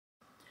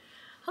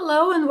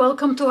Hello and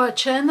welcome to our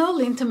channel,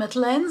 Intimate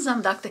Lens.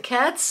 I'm Dr.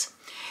 Katz.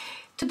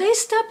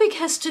 Today's topic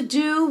has to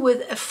do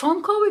with a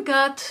phone call we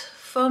got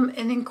from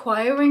an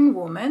inquiring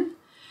woman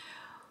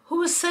who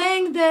was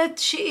saying that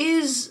she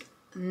is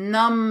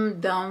numb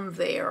down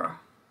there.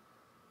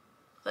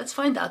 Let's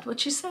find out what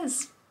she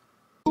says.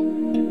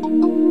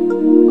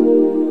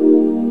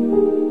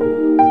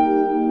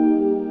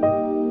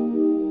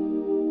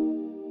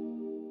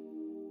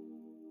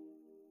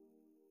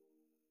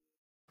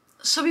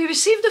 So we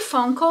received a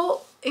phone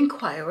call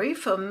inquiry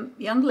from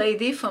a young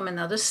lady from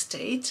another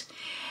state,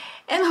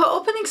 and her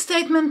opening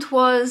statement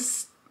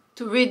was,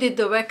 to read it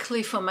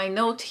directly from my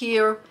note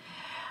here,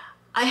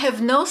 "I have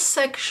no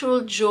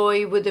sexual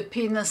joy with a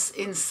penis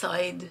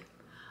inside.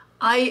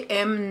 I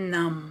am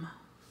numb."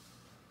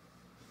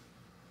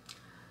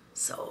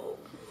 So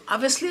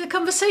obviously a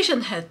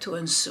conversation had to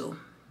ensue.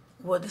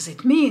 What does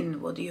it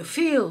mean? What do you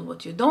feel?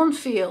 What you don't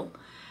feel?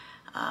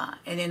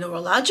 Any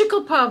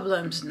neurological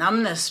problems?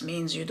 Numbness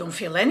means you don't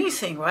feel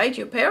anything, right?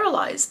 You're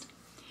paralyzed.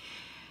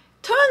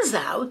 Turns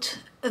out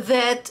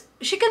that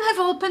she can have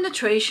all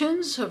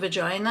penetrations. Her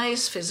vagina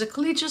is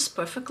physically just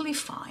perfectly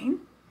fine.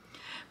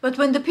 But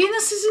when the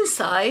penis is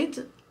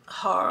inside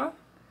her,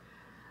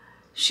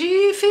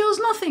 she feels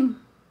nothing.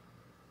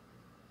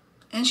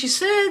 And she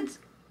said,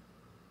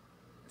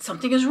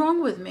 something is wrong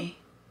with me.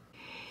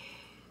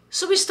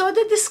 So we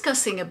started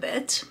discussing a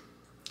bit.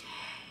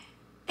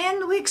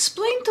 And we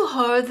explained to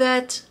her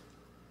that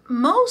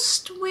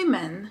most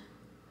women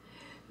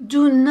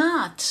do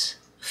not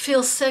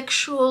feel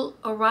sexual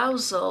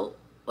arousal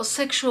or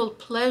sexual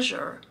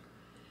pleasure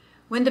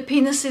when the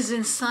penis is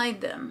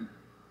inside them,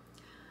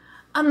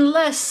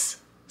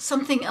 unless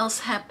something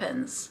else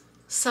happens,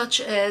 such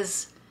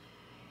as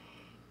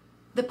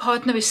the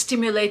partner is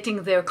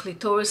stimulating their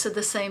clitoris at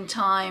the same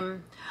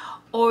time,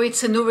 or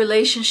it's a new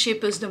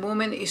relationship as the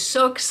woman is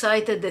so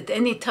excited that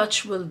any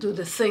touch will do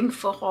the thing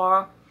for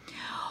her.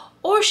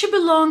 Or she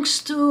belongs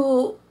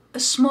to a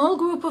small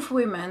group of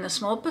women, a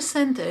small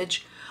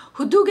percentage,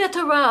 who do get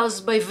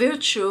aroused by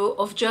virtue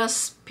of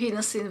just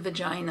penis in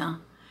vagina.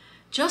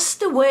 Just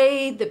the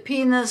way the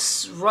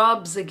penis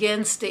rubs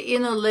against the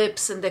inner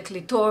lips and the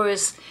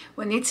clitoris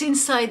when it's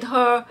inside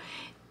her,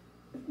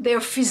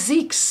 their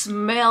physiques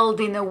meld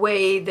in a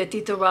way that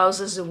it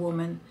arouses a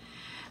woman.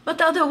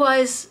 But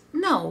otherwise,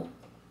 no,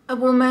 a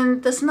woman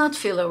does not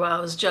feel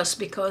aroused just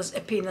because a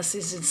penis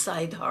is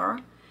inside her.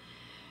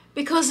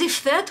 Because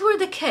if that were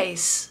the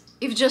case,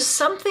 if just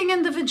something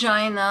in the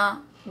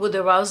vagina would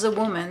arouse a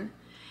woman,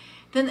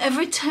 then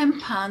every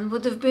tampon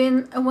would have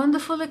been a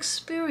wonderful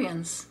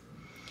experience.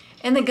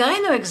 And a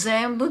gyno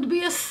exam would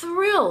be a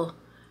thrill.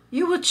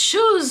 You would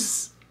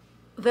choose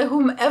the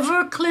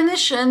whomever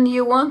clinician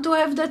you want to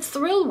have that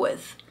thrill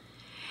with.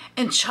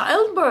 And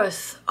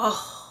childbirth,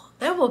 oh,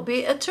 that will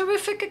be a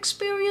terrific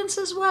experience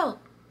as well.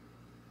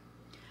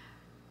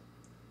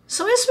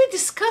 So as we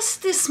discuss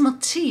this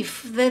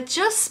motif, that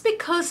just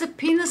because a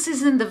penis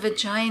is in the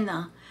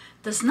vagina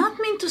does not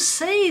mean to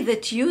say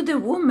that you, the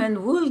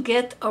woman, will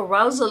get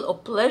arousal or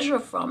pleasure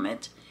from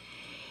it,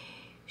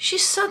 she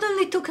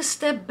suddenly took a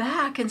step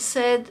back and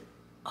said,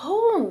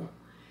 "Oh,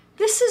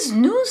 this is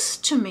news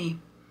to me.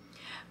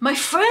 My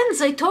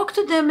friends, I talk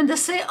to them and they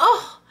say,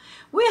 oh,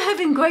 we're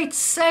having great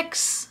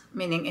sex,"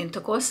 meaning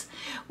intercourse.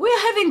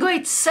 "We're having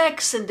great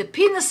sex and the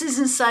penis is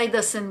inside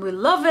us and we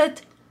love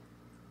it."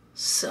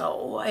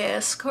 So I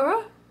ask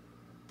her,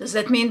 does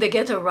that mean they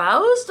get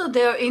aroused or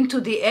they're into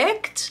the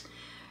act?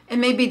 And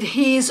maybe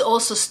he is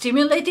also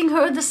stimulating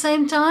her at the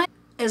same time,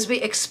 as we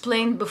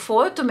explained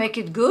before, to make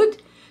it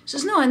good? She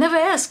says, "No, I never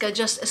ask. I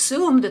just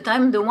assume that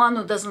I'm the one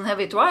who doesn't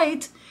have it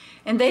right,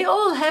 and they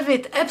all have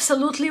it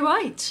absolutely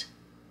right."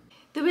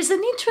 There is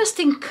an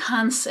interesting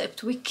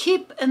concept we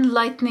keep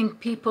enlightening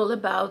people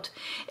about,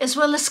 as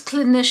well as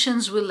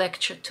clinicians we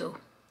lecture to.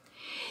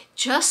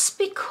 Just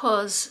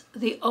because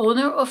the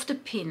owner of the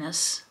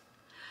penis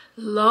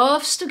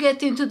loves to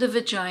get into the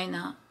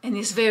vagina and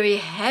is very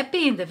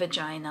happy in the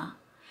vagina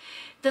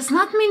does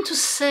not mean to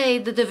say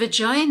that the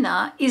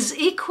vagina is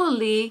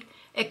equally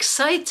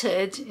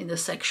excited, in the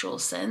sexual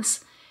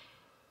sense,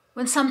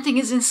 when something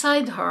is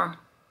inside her,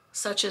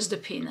 such as the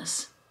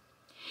penis.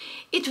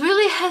 It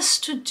really has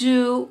to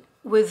do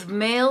with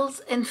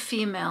males and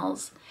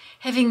females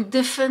having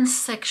different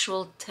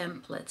sexual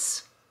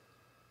templates.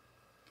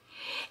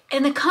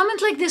 And a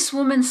comment like this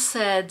woman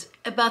said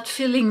about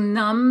feeling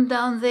numb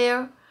down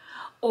there,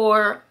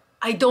 or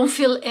 "I don't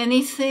feel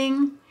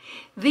anything,"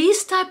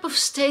 these type of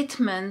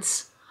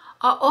statements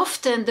are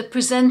often the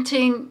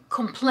presenting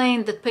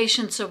complaint that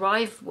patients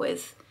arrive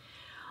with,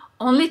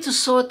 only to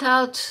sort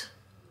out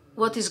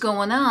what is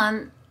going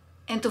on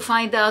and to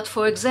find out,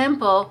 for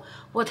example,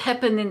 what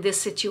happened in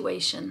this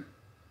situation.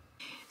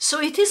 So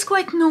it is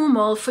quite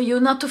normal for you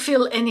not to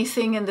feel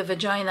anything in the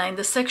vagina in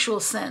the sexual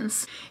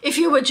sense. If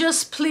you were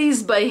just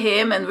pleased by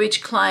him and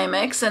reached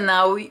climax and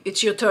now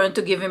it's your turn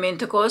to give him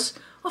intercourse,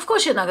 of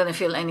course you're not going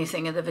to feel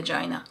anything in the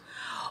vagina.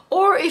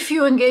 Or if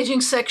you're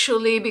engaging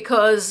sexually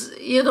because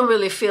you don't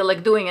really feel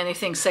like doing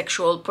anything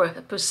sexual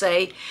per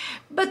se,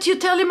 but you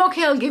tell him,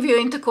 okay, I'll give you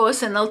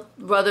intercourse and I'll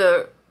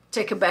rather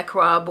take a back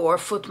rub or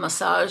foot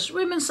massage.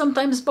 Women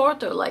sometimes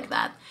barter like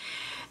that.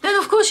 Then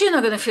of course you're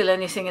not going to feel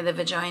anything in the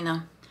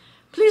vagina.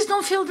 Please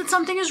don't feel that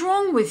something is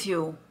wrong with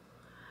you.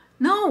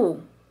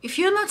 No, if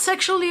you're not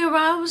sexually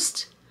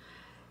aroused,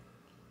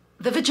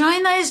 the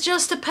vagina is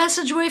just a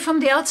passageway from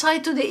the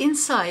outside to the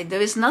inside.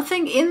 There is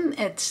nothing in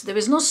it. There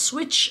is no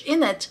switch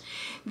in it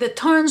that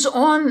turns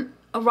on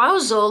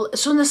arousal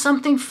as soon as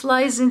something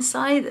flies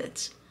inside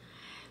it.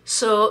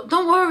 So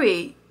don't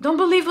worry. Don't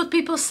believe what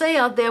people say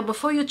out there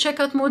before you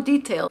check out more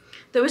detail.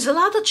 There is a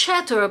lot of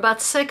chatter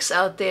about sex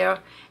out there,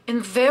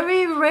 and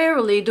very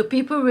rarely do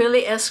people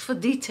really ask for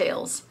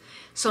details.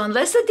 So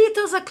unless the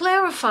details are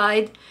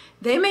clarified,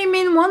 they may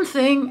mean one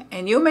thing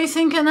and you may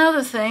think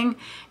another thing,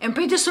 and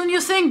pretty soon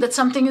you think that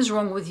something is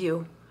wrong with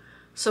you.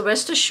 So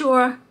rest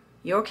assured,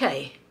 you're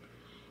okay.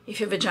 If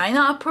your vagina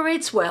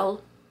operates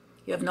well,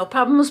 you have no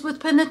problems with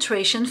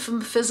penetration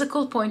from a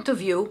physical point of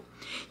view,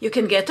 you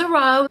can get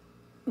aroused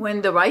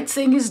when the right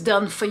thing is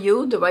done for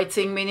you, the right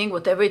thing meaning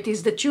whatever it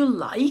is that you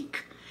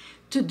like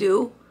to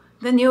do,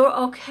 then you're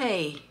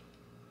okay.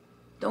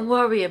 Don't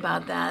worry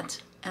about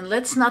that. And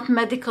let's not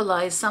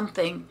medicalize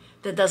something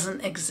that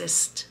doesn't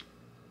exist.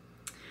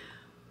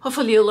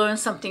 Hopefully you learned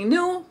something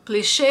new.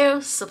 Please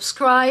share,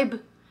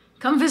 subscribe,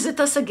 come visit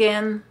us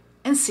again,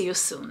 and see you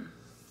soon.